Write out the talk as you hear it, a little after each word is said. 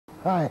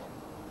Hi.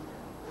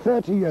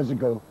 30 years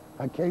ago,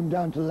 I came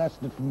down to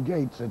Leicester from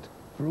Gateshead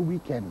for a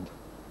weekend,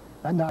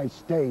 and I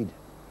stayed.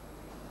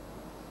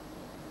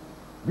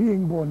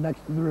 Being born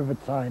next to the River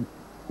Tyne,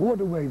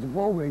 waterways have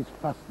always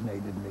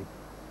fascinated me.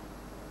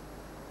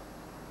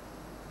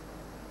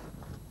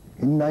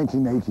 In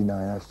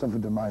 1989, I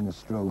suffered a minor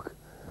stroke,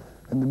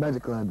 and the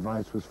medical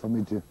advice was for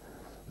me to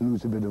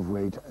lose a bit of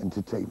weight and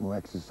to take more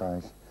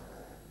exercise.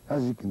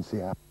 As you can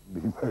see, I've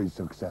been very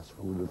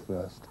successful with the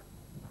first.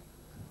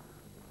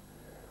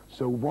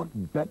 So what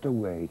better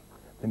way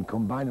than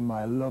combining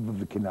my love of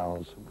the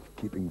canals with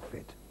keeping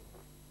fit?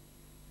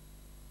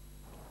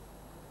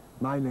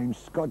 My name's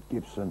Scott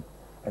Gibson,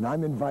 and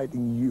I'm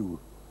inviting you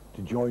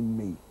to join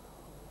me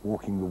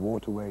walking the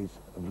waterways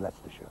of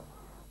Leicestershire.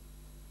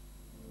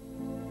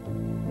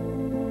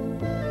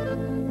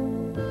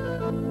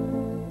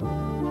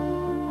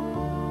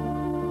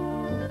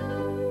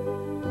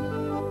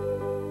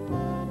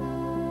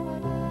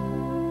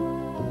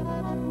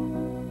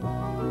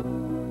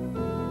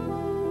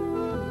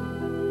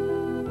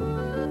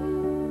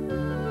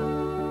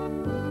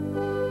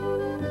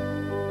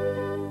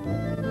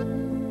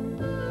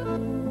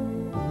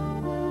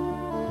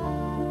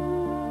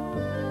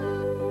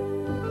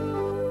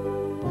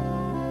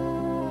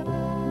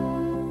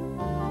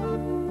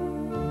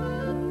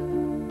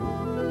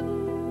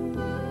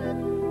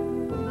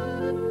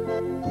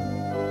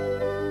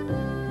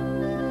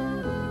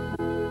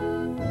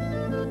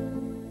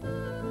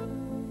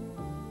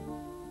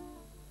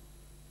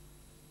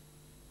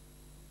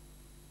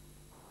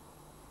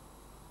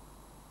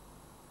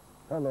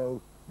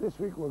 Hello, this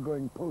week we're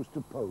going post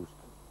to post.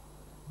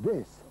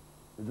 This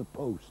is a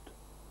post,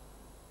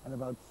 and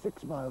about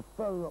 6 miles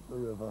further up the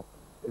river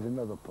is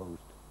another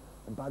post,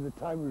 and by the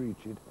time we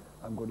reach it,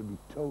 I'm going to be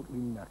totally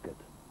knackered.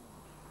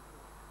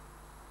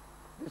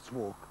 This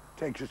walk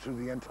takes us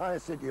through the entire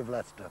city of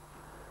Leicester,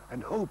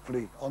 and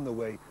hopefully on the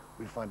way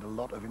we'll find a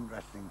lot of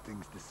interesting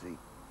things to see.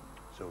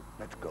 So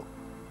let's go.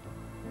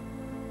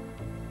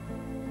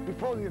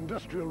 Before the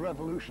Industrial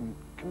Revolution,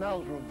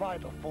 canals were a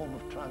vital form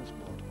of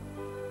transport,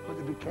 but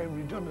they became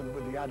redundant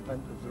with the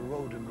advent of the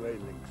road and rail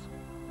links.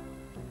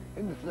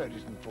 In the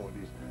 30s and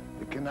 40s,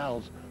 the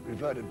canals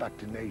reverted back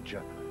to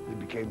nature. They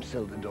became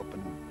silted up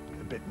and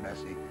a bit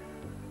messy.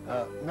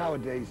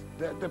 Nowadays,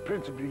 they're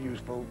principally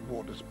used for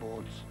water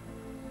sports,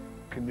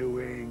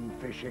 canoeing,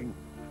 fishing,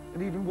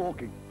 and even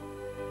walking.